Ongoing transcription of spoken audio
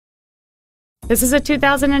This is a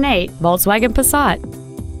 2008 Volkswagen Passat.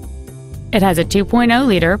 It has a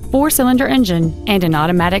 2.0-liter four-cylinder engine and an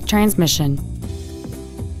automatic transmission.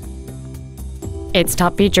 Its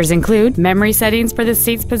top features include memory settings for the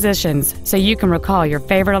seat's positions, so you can recall your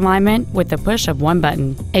favorite alignment with the push of one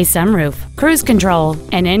button, a sunroof, cruise control,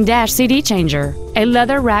 an in-dash CD changer, a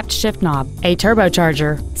leather-wrapped shift knob, a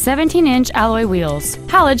turbocharger, 17-inch alloy wheels,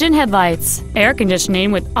 halogen headlights, air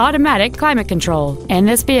conditioning with automatic climate control, and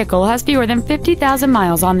this vehicle has fewer than 50,000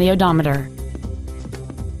 miles on the odometer.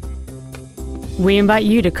 We invite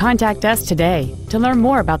you to contact us today to learn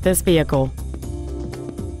more about this vehicle.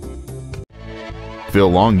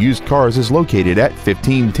 PhilLongUsedCars is located at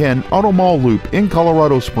 1510 Auto Mall Loop in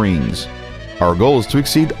Colorado Springs. Our goal is to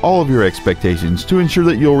exceed all of your expectations to ensure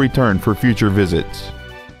that you'll return for future visits.